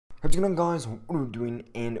How's it going, guys? How are you doing?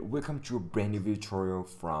 And welcome to a brand new video tutorial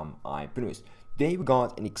from iPreneurs. Today we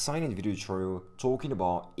got an exciting video tutorial talking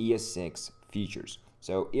about ES6 features.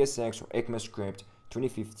 So ES6 or ECMAScript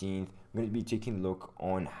 2015, we're going to be taking a look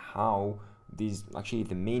on how these actually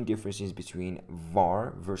the main differences between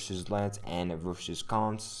var versus let and versus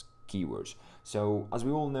const keywords. So as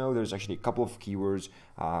we all know, there's actually a couple of keywords,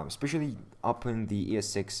 especially up in the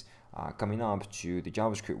ES6 coming up to the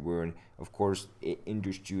JavaScript word. Of course, it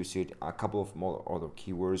introduced a couple of more other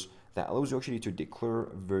keywords that allows you actually to declare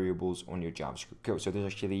variables on your JavaScript code. So there's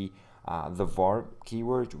actually the var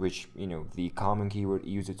keyword, which the common keyword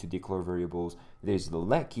used to declare variables. There's the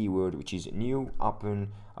let keyword, which is new,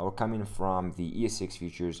 open, or coming from the ES6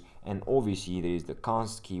 features, and obviously there is the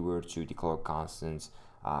const keyword to declare constants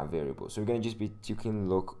variables. So we're going to just be taking a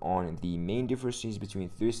look on the main differences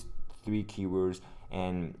between these three keywords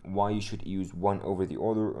and why you should use one over the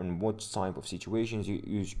other, and what type of situations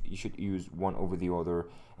you should use one over the other,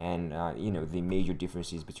 and the major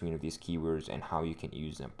differences between these keywords and how you can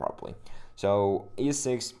use them properly. So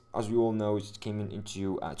ES6, as we all know, it came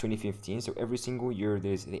into 2015. So every single year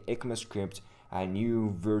there's the ECMAScript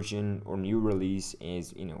new version or new release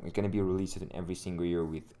is it's going to be released in every single year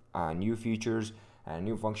with new features and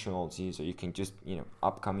new functionality. So you can just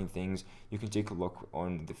upcoming things, you can take a look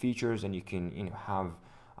on the features, and you can have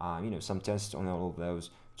some tests on all of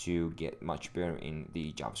those to get much better in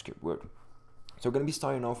the JavaScript word. So we're going to be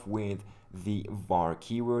starting off with the var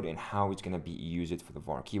keyword and how it's going to be used for the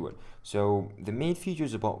var keyword. So the main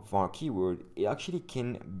features about var keyword, it actually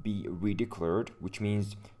can be redeclared, which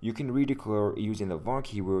means you can redeclare using the var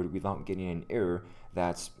keyword without getting an error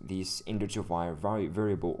that this identifier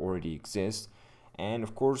variable already exists. And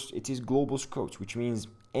of course, it is global scopes, which means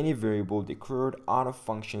any variable declared out of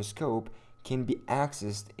function scope can be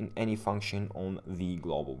accessed in any function on the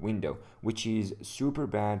global window, which is super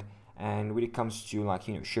bad. And when it comes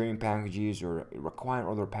to sharing packages or require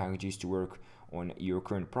other packages to work on your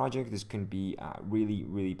current project, this can be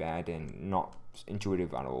really bad and not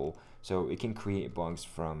intuitive at all. So it can create bugs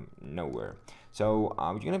from nowhere. So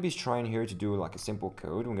we're gonna be trying here to do like a simple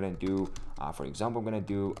code. We're gonna do, for example, I'm gonna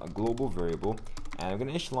do a global variable, and I'm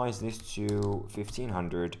gonna initialize this to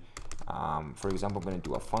 1500. For example, I'm gonna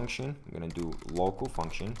do a function. I'm gonna do local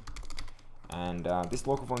function. And this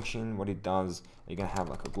local function, what it does, you're gonna have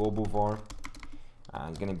like a global var.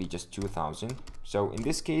 It's gonna be just 2000. So in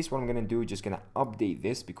this case, what I'm gonna do is just gonna update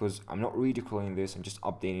this, because I'm not redeclaring this, I'm just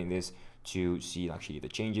updating this to see actually the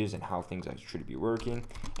changes and how things should be working.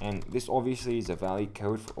 And this obviously is a valid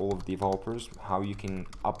code for all of developers, how you can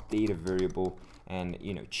update a variable and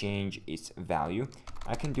change its value.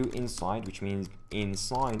 I can do inside, which means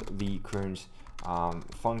inside the current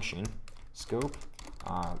function scope.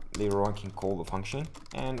 Later on I can call the function,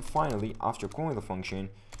 and finally after calling the function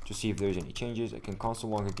to see if there's any changes, I can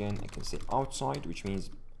console log again. I can say outside, which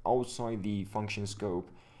means outside the function scope,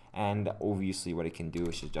 and obviously what I can do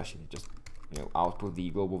is just output the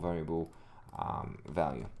global variable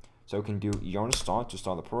value. So I can do yarn start to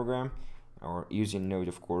start the program, or using Node,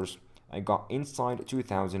 of course. I got inside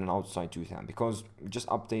 2000 and outside 2000 because just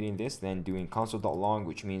updating this, then doing console.log,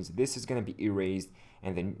 which means this is going to be erased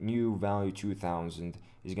and the new value 2000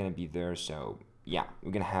 is going to be there. So yeah,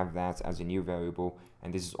 we're going to have that as a new variable,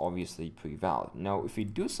 and this is obviously pretty valid. Now if you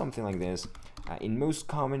do something like this, in most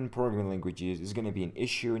common programming languages, it's going to be an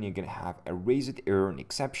issue, and you're going to have a raised error, an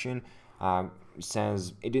exception.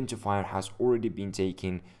 Says identifier has already been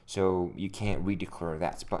taken, so you can't redeclare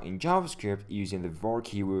that. But in JavaScript, using the var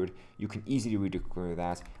keyword, you can easily redeclare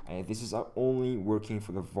that. This is only working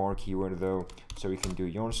for the var keyword though, so we can do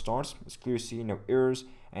yarn starts. It's clear to see no errors.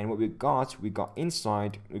 And what we got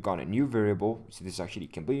inside, we got a new variable. So this is actually a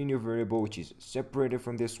completely new variable, which is separated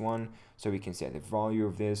from this one. So we can set the value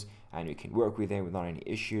of this, and we can work with it without any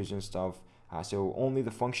issues and stuff. So only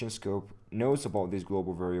the function scope knows about this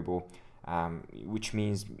global variable, which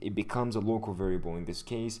means it becomes a local variable in this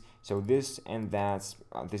case. So this and that,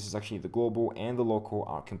 this is actually the global and the local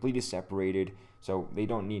are completely separated, so they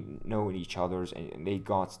don't know each other's, and they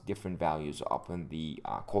got different values up in the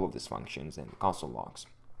call of these functions and console logs.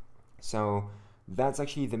 So that's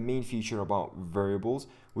actually the main feature about variables,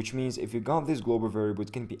 which means if you got this global variable,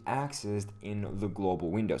 it can be accessed in the global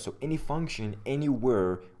window. So any function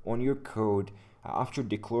anywhere on your code, after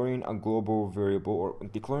declaring a global variable or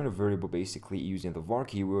declaring a variable basically using the var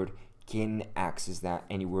keyword, can access that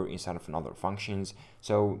anywhere inside of another functions.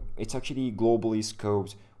 So it's actually globally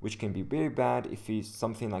scoped, which can be very bad if it's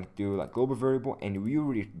something like global variable and we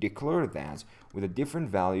already declare that with a different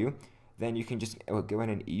value. then you can just go ahead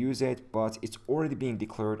and use it, but it's already being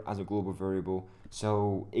declared as a global variable,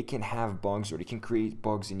 so it can have bugs or it can create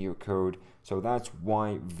bugs in your code. So that's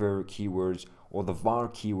why Var keywords or the Var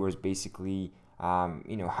keywords basically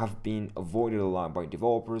have been avoided a lot by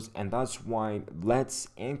developers, and that's why Let's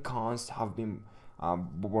and Const have been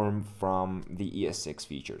born from the ES6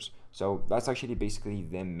 features. So that's actually basically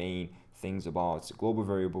the main things about global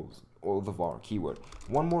variables or the Var keyword.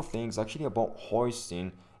 One more thing is actually about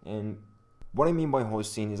hoisting, and what I mean by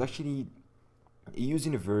hoisting is actually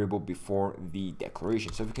using a variable before the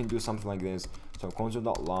declaration. So if you can do something like this, so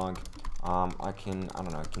console.log, I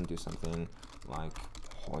can do something like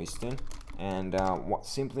hoisting, and what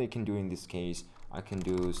simply I can do in this case, I can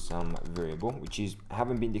do some variable which is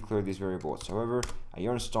haven't been declared this variable whatsoever. I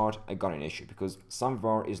yarn start, I got an issue because some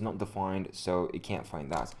var is not defined, so it can't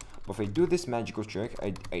find that. But if I do this magical trick,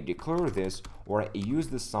 I declare this, or I use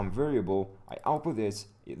the sum variable, I output this,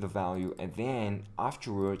 the value, and then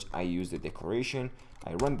afterwards I use the declaration,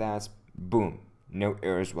 I run that, boom, no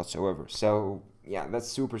errors whatsoever. So yeah, that's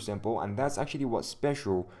super simple, and that's actually what's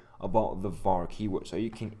special about the var keyword. So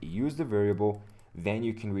you can use the variable, then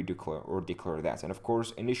you can redeclare or declare that, and of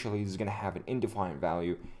course initially this is going to have an indefined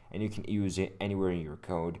value and you can use it anywhere in your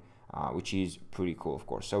code, which is pretty cool, of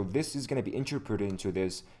course. So this is going to be interpreted into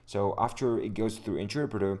this. So after it goes through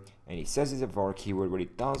interpreter and it says it's a var keyword, what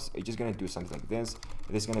it does, it's just going to do something like this.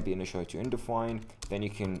 This is going to be initially to undefined, then you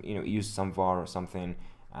can use some var or something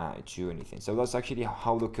to anything. So that's actually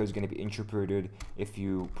how the code is going to be interpreted if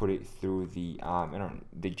you put it through the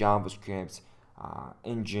the JavaScript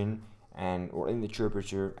engine or in the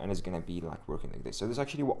interpreter, and it's gonna be like working like this. So this is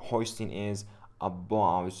actually what hoisting is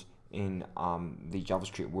about in the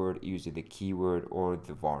JavaScript word using the keyword or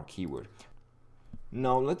the var keyword.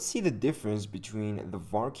 Now let's see the difference between the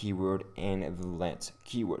var keyword and the let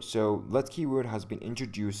keyword. So let keyword has been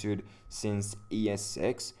introduced since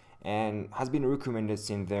ES6 and has been recommended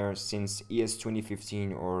since ES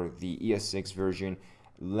 2015 or the ES6 version.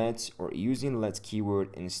 Let or using let keyword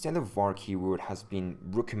instead of var keyword has been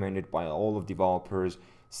recommended by all of developers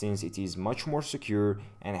since it is much more secure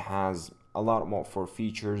and has a lot more for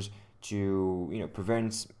features to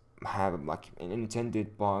prevent have like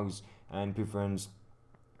unintended bugs and prevents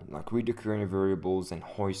like redeclaring variables and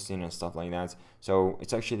hoisting and stuff like that. So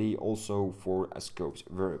it's actually also for a scoped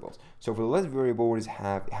variables. So for the let variable, what it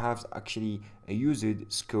has actually a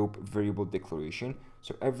used scope variable declaration.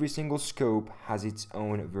 So every single scope has its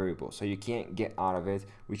own variable, so you can't get out of it,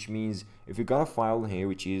 which means if you got a file here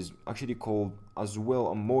which is actually called as well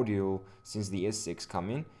a module since the S6 come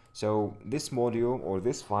in, so this module or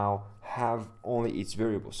this file have only its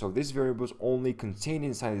variables. So these variables only contained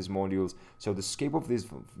inside these modules. So the scope of these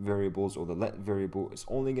variables or the let variable is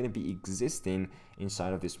only going to be existing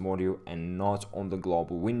inside of this module and not on the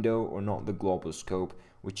global window or not the global scope,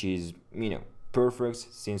 which is perfect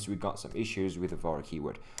since we got some issues with the var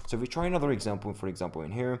keyword. So if we try another example, for example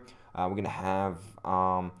in here, we're gonna have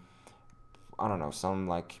some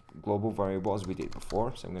like global variable as we did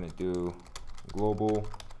before. So I'm gonna do global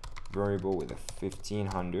variable with a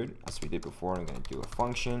 1500 as we did before. I'm gonna do a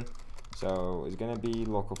function, so it's gonna be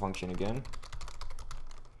local function again,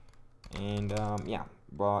 and yeah,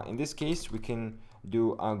 but in this case we can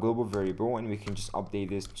do a global variable and we can just update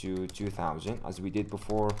this to 2000 as we did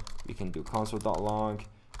before. We can do console.log,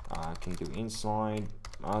 can do inside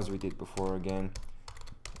as we did before again,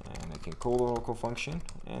 and I can call the local function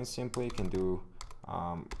and simply can do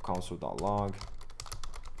console.log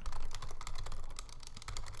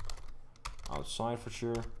outside for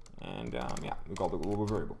sure, and yeah, we got the global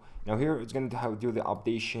variable. Now here it's going to do the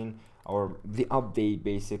updation or the update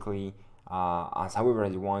basically as however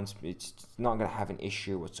as you want. It's not going to have an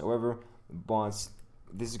issue whatsoever, but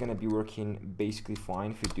this is going to be working basically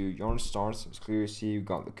fine. If you do yarn starts, it's clear to see you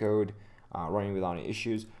got the code running without any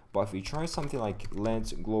issues. But if we try something like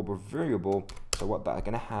let global variable, so what that's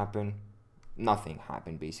going to happen, nothing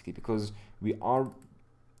happened basically, because we are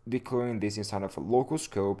declaring this inside of a local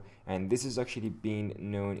scope and this is actually being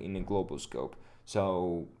known in a global scope.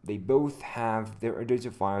 So they both have their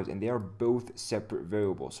identifiers and they are both separate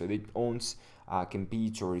variables, so they don't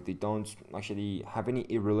compete or they don't actually have any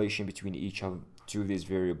relation between each of these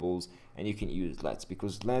variables. And you can use let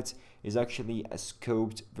because let is actually a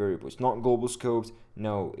scoped variable. It's not global scoped,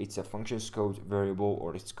 no, it's a function scoped variable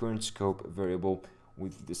or its current scope variable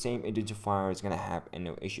with the same identifier. It's going to have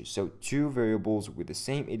no issues. So two variables with the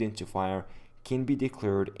same identifier can be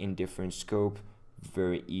declared in different scope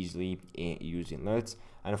very easily using let.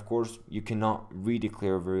 And of course you cannot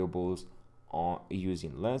redeclare variables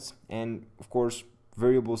using let, and of course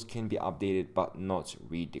variables can be updated but not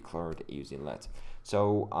redeclared using let.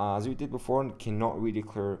 So as we did before, cannot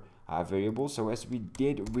redeclare variables. So as we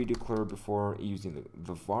did redeclare before using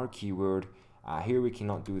the var keyword, here we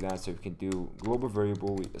cannot do that. So we can do global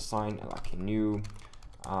variable, we assign like a new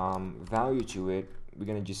value to it. We're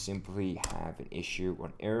gonna just simply have an issue or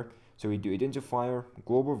an error. So we do identifier,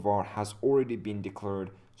 global var has already been declared,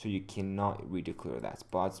 so you cannot redeclare that.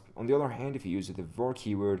 But on the other hand, if you use the var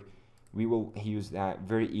keyword, we will use that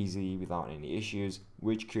very easily without any issues,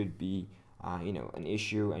 which could be an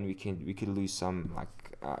issue, and we could lose some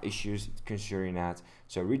issues concerning that.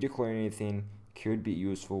 So redeclaring anything could be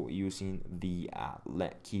useful using the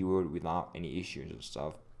let keyword without any issues and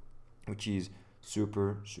stuff, which is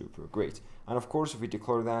super great. And of course, if we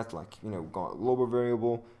declare that, got global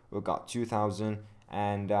variable, we've got 2000,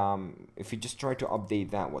 and if we just try to update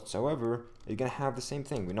that whatsoever, it's gonna have the same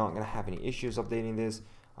thing. We're not gonna have any issues updating this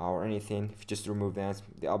or anything. If you just remove that,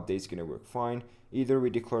 the update's gonna work fine. Either we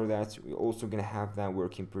declare that, we're also gonna have that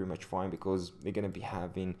working pretty much fine, because they're gonna be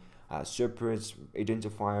having separate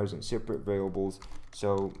identifiers and separate variables,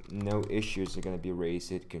 so no issues are going to be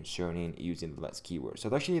raised concerning using the let keyword.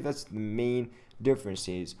 So actually that's the main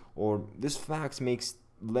differences, or this fact makes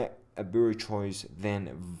let a better choice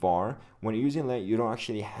than var. When using let, you don't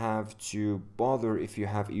actually have to bother if you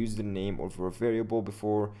have used the name of a variable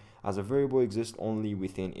before, as a variable exists only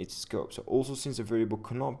within its scope. So also, since a variable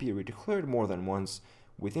cannot be redeclared more than once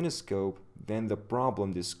within a scope, then the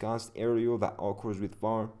problem discussed earlier that occurs with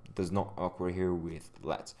var does not occur here with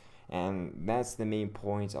let. And that's the main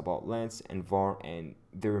point about let and var and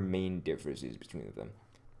their main differences between them.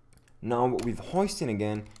 Now with hoisting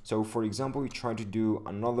again, so for example, we try to do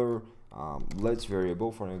another let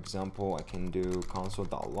variable. For example, I can do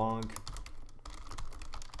console.log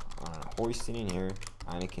hoisting in here,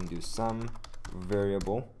 and I can do some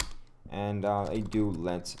variable, and I do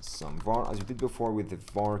let some var, as we did before with the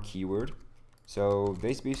var keyword. So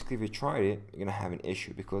this basically, if we tried it, you're gonna have an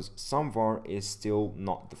issue because some var is still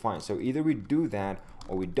not defined. So either we do that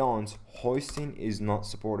or we don't. Hoisting is not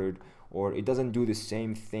supported, or it doesn't do the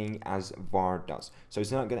same thing as var does. So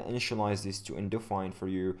it's not gonna initialize this to undefined for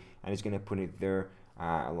you, and it's gonna put it there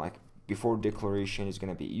like before declaration is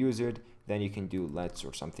gonna be used. Then you can do let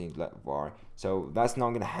or something, let var. So that's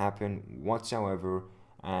not gonna happen whatsoever,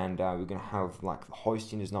 and we're gonna have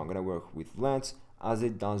hoisting is not gonna work with let, as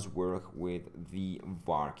it does work with the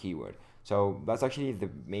var keyword. So that's actually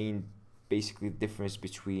the main basically difference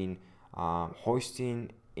between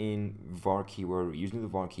hoisting in var keyword, using the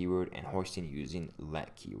var keyword, and hoisting using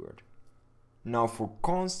let keyword. Now for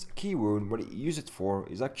const keyword, what you use it for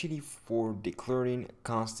is actually for declaring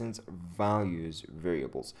constant values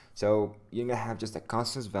variables. So you're gonna have just a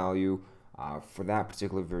constant value for that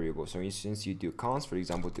particular variable. So since you do const, for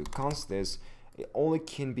example, do const this, it only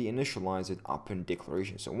can be initialized upon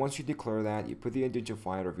declaration. So once you declare that, you put the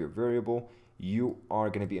identifier of your variable, you are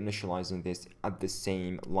going to be initializing this at the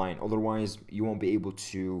same line. Otherwise, you won't be able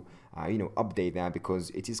to update that,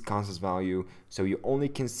 because it is constant value. So you only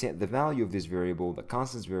can set the value of this variable, the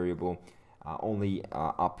constant variable, only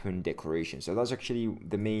upon declaration. So that's actually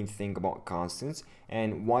the main thing about constants.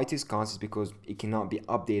 And why it is constant, because it cannot be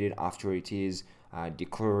updated after it is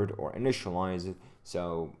declared or initialized.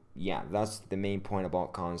 So yeah, that's the main point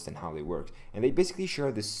about const and how they work. And they basically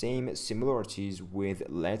share the same similarities with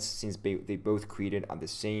let, since they both created at the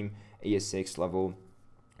same ES6 level.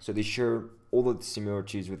 So they share all of the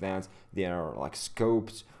similarities with that. They are like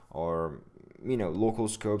scopes, or local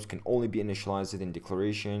scopes can only be initialized in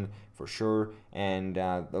declaration for sure, and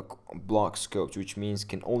the block scopes, which means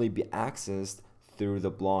can only be accessed through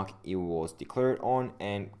the block it was declared on,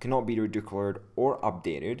 and cannot be redeclared or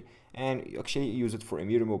updated. And you actually use it for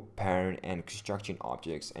immutable parent and constructing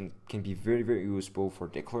objects, and can be very useful for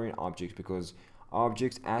declaring objects, because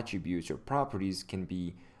objects attributes or properties can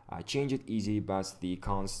be changed easily, but the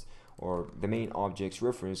const or the main object's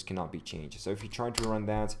reference cannot be changed. So if you try to run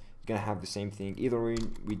that, you're gonna have the same thing. Either way,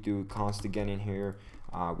 we do const again in here,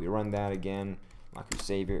 we run that again, like we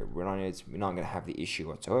save it, we run it, we're not gonna have the issue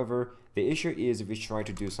whatsoever. The issue is if we try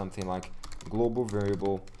to do something like global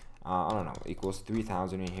variable, I don't know, equals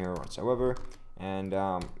 3000 in here whatsoever, and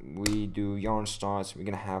we do yarn starts, we're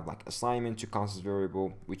gonna have assignment to constant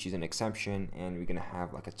variable, which is an exception, and we're gonna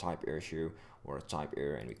have a type issue or a type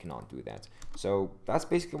error, and we cannot do that. So that's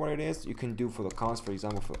basically what it is. You can do for the const, for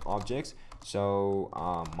example, for objects. So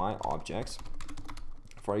my objects,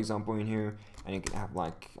 for example, in here, and you can have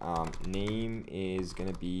name is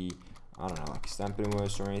gonna be, I don't know,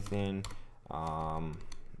 Stampinous or anything,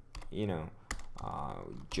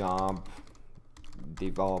 job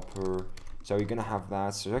developer, So you're gonna have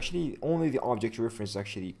that. So actually only the object reference is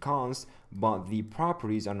actually const, but the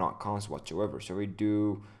properties are not const whatsoever. So we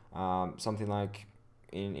do something like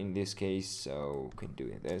in this case, so we can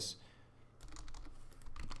do this.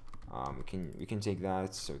 We can take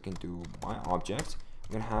that, so we can do my object.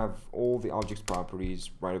 We're gonna have all the objects properties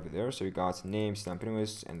right over there. So we got name,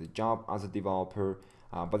 Stampinous, and the job as a developer.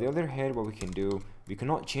 But the other hand, what we can do, we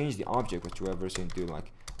cannot change the object whatsoever. So we can do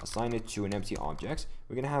like assign it to an empty object.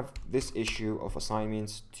 We're gonna have this issue of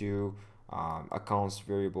assignments to accounts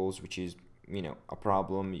variables, which is, you know, a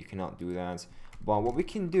problem. You cannot do that. But what we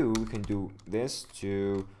can do this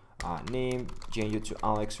to name, change it to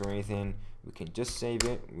Alex or anything. We can just save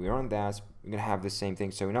it. We run that. We're gonna have the same thing.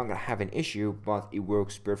 So we're not gonna have an issue, but it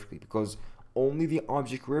works perfectly because only the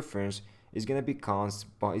object reference is gonna be const,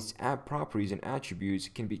 but its properties and attributes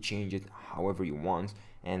can be changed however you want.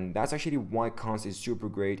 And that's actually why const is super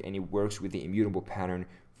great, and it works with the immutable pattern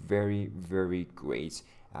very, very great.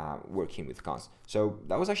 Working with const. So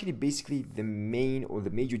that was actually basically the main or the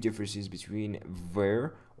major differences between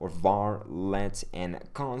var or var, let, and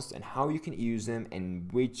const, and how you can use them and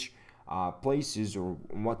which places or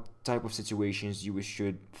what type of situations you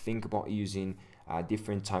should think about using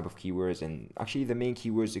different type of keywords. And actually the main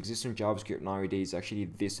keywords exist in JavaScript nowadays, actually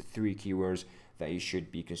these 3 keywords that you should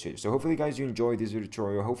be considered. So hopefully guys you enjoyed this video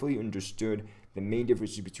tutorial. Hopefully you understood the main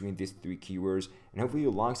differences between these 3 keywords, and hopefully you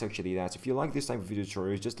liked actually that. So if you like this type of video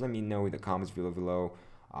tutorials, just let me know in the comments below.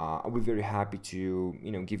 I'll be very happy to,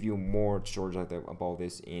 you know, give you more tutorials about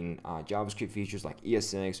this in JavaScript features like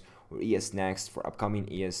ES6 or ES6 for upcoming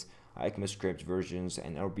ECMAScript versions,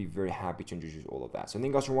 and I'll be very happy to introduce all of that. So thank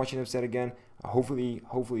you guys for watching. I've said again, hopefully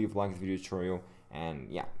you've liked the video tutorial, and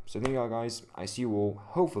yeah, so thank you guys. I see you all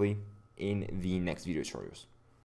hopefully in the next video tutorials.